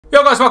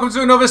Yo guys, welcome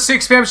to another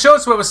 6 PM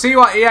Shorts where we'll see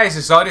what EA's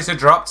decided to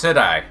drop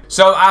today.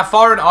 So our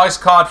fire and ice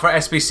card for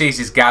SBCs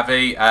is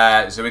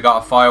Gavi. So we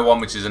got a fire one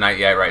which is an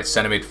 88 rated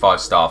centre mid,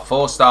 5-star,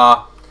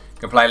 4-star.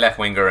 Can play left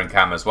winger and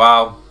cam as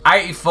well.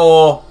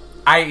 84,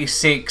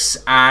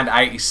 86 and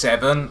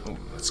 87. Ooh,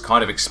 it's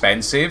kind of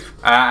expensive.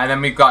 And then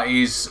we've got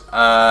his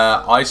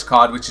ice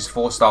card which is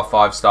 4-star,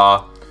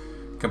 5-star.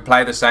 Can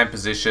play the same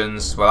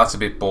positions. Well, that's a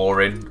bit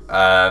boring.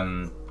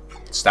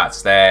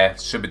 Stats there.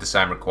 Should be the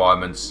same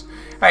requirements.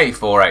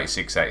 84,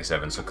 86,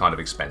 87, so kind of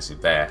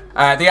expensive there.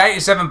 The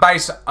 87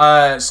 base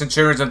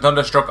Centurions and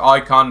Thunderstruck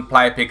icon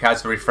player pick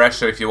has to refresh,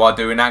 so if you are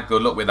doing that,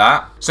 good luck with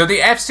that. So the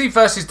FC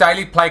versus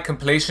daily play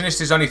completionist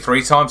is only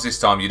 3 times this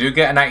time. You do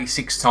get an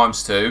 86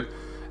 times 2.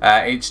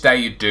 Each day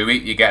you do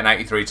it, you get an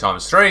 83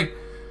 times 3.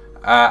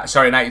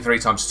 Sorry, an 83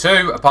 times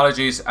 2,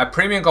 apologies. A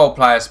premium gold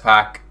players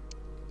pack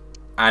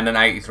and an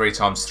 83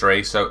 times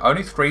 3. So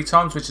only 3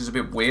 times, which is a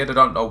bit weird, I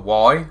don't know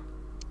why.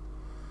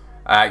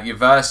 Your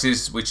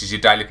versus, which is your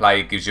daily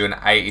play, gives you an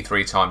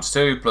 83 times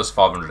 2 plus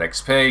 500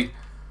 XP.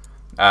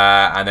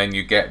 And then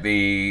you get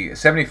the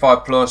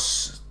 75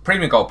 plus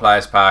premium gold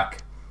players pack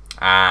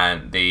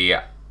and the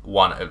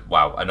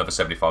another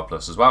 75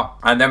 plus as well.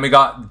 And then we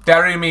got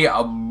Deremy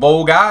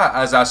Bolga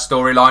as our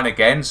storyline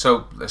again.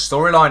 So the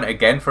storyline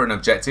again for an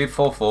objective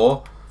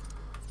 4-4.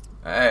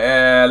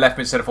 Left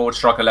mid centre forward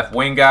striker, left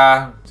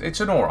winger. It's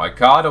an alright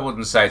card. I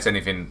wouldn't say it's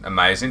anything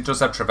amazing. It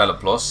does have Travella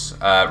Plus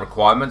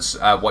requirements.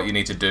 What you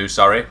need to do,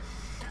 sorry.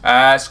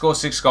 Score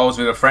 6 goals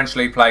with a French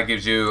League play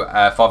gives you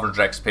 500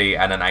 XP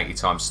and an 80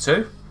 times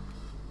 2.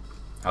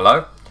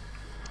 Hello.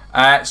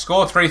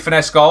 Score 3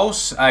 finesse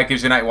goals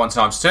gives you an 81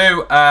 times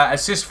 2.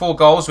 Assist 4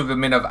 goals with a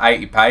min of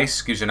 80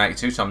 pace gives you an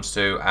 82 times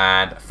 2.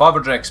 And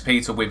 500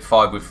 XP to win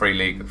 5 with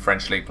 3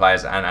 French League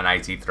players and an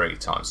 83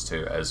 times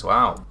 2 as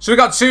well. So we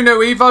got 2 new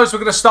Evos. We're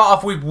going to start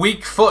off with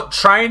weak foot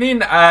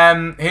training.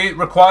 Here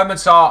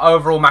requirements are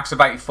overall max of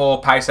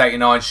 84, pace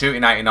 89,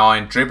 shooting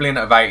 89, dribbling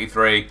of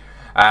 83.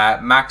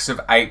 Max of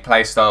 8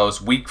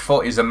 playstyles. Weak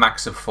foot is a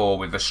max of 4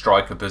 with a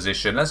striker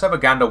position. Let's have a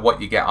gander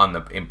what you get on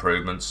the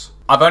improvements.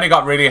 I've only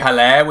got really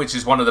Hilaire, which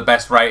is one of the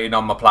best rated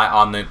on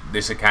my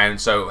this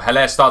account. So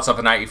Hilaire starts off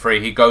at 83.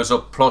 He goes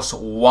up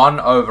 +1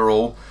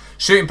 overall.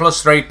 Shooting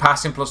 +3,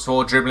 passing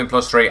 +4, dribbling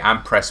 +3,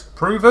 and press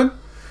proven.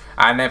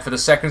 And then for the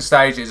second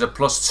stage is a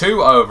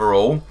 +2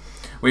 overall.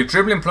 With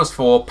dribbling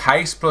 +4,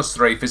 pace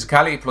 +3,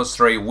 physicality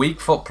 +3,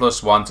 weak foot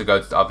 +1 to go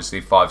to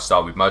obviously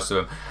 5-star with most of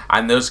them.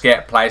 And does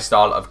get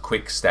playstyle of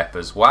quick step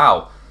as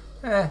well.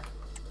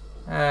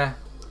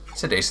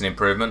 It's a decent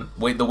improvement.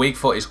 The weak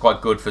foot is quite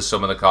good for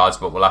some of the cards,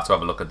 but we'll have to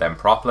have a look at them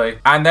properly.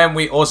 And then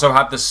we also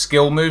have the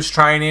skill moves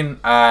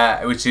training,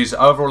 which is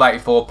overall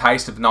 84,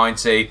 pace of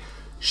 90,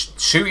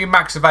 shooting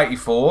max of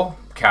 84,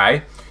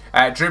 okay.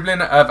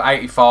 Dribbling of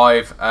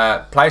 85,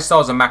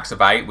 playstyles a max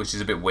of 8, which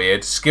is a bit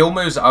weird. Skill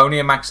moves only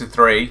a max of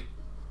 3,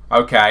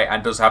 okay,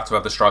 and does have to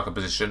have the striker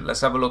position.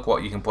 Let's have a look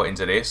what you can put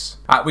into this.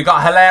 We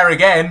got Hilaire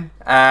again,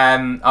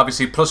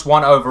 obviously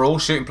 +1 overall,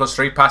 shooting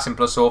 +3, passing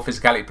 +4,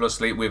 physicality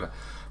 +3 with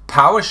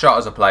power shot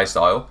as a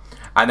playstyle.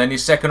 And then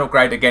his second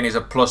upgrade again is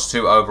a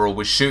 +2 overall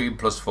with shooting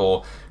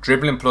 +4,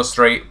 dribbling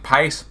 +3,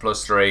 pace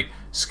 +3,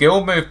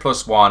 skill move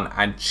 +1,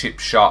 and chip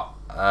shot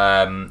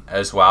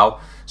as well.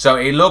 So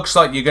it looks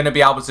like you're going to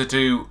be able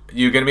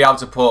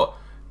to put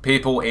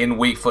people in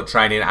weak foot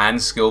training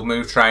and skill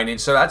move training.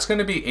 So that's going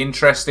to be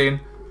interesting.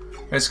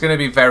 It's going to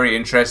be very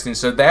interesting.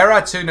 So there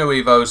are 2 new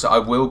Evos. I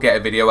will get a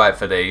video out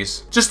for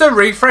these. Just a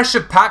refresh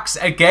of packs.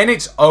 Again,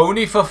 it's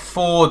only for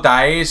 4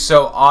 days.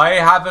 So I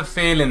have a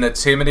feeling that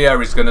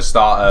Timidia is going to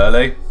start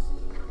early.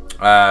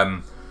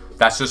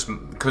 That's just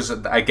because,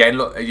 again,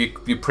 look,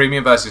 your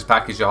premium versus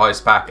pack is your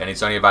highest pack. And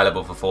it's only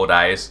available for 4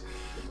 days.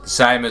 The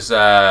same as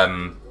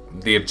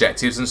the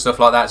objectives and stuff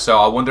like that. So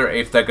I wonder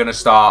if they're going to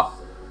start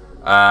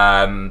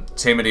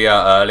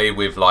Timidia early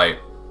with like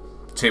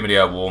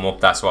Timidia warm-up.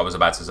 That's what I was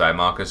about to say,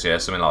 Marcus. Yeah,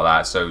 something like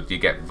that. So you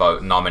get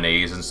vote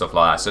nominees and stuff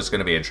like that. So it's going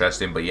to be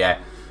interesting. But yeah,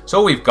 so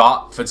all we've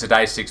got for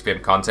today's 6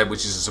 PM content,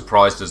 which is a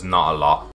surprise, there's not a lot.